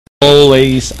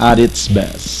always at its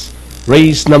best.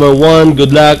 Race number 1,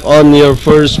 good luck on your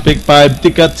first pick 5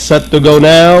 ticket, set to go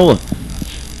now.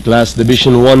 Class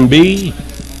Division 1B.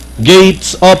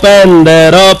 Gates open,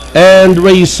 they're up and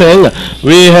racing.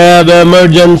 We have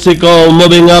emergency call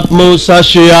moving up,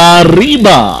 Musashi,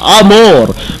 ARRIBA,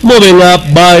 AMOR. Moving up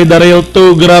by the rail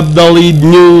to grab the lead.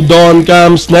 New Dawn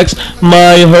comes next.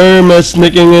 My Hermes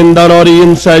sneaking in down on the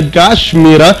inside.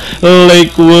 Kashmira,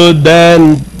 Lakewood,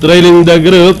 then trailing the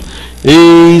group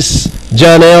is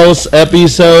Janelle's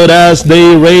Episode as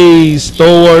they race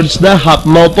towards the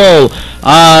half-mile pole.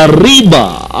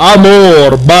 ARRIBA,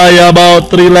 AMOR by about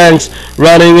 3 lengths.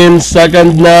 Running in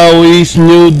second now is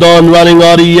New Dawn, running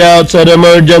on the outside.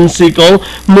 Emergency call,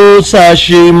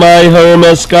 Musashi, My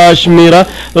Hermes, Kashmira,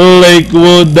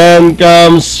 Lakewood, then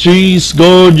comes She's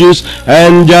Gorgeous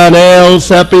and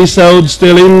Janelle's Episode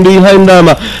still in behind them.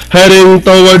 Heading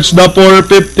towards the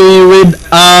 450 with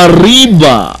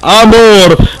ARRIBA,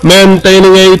 AMOR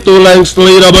maintaining a 2 lengths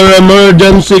lead over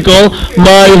Emergency call.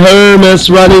 My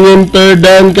Hermes running in third,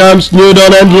 then comes New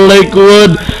Dawn and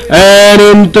Lakewood, and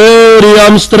in third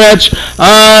stretch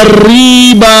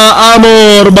ARRIBA,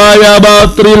 AMOR by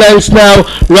about 3 lengths now.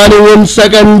 Running in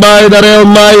second by the rail,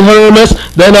 My Hermes,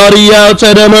 then on the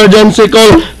outside Emergency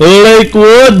call.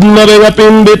 Lakewood moving up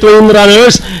in between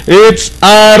runners. It's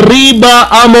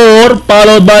ARRIBA, AMOR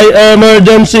followed by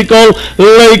Emergency call.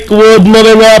 Lakewood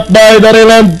moving up by the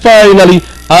rail, and finally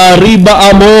ARRIBA,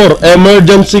 AMOR,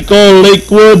 Emergency call,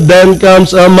 Lakewood, then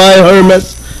comes My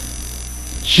Hermes,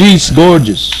 She's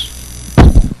Gorgeous.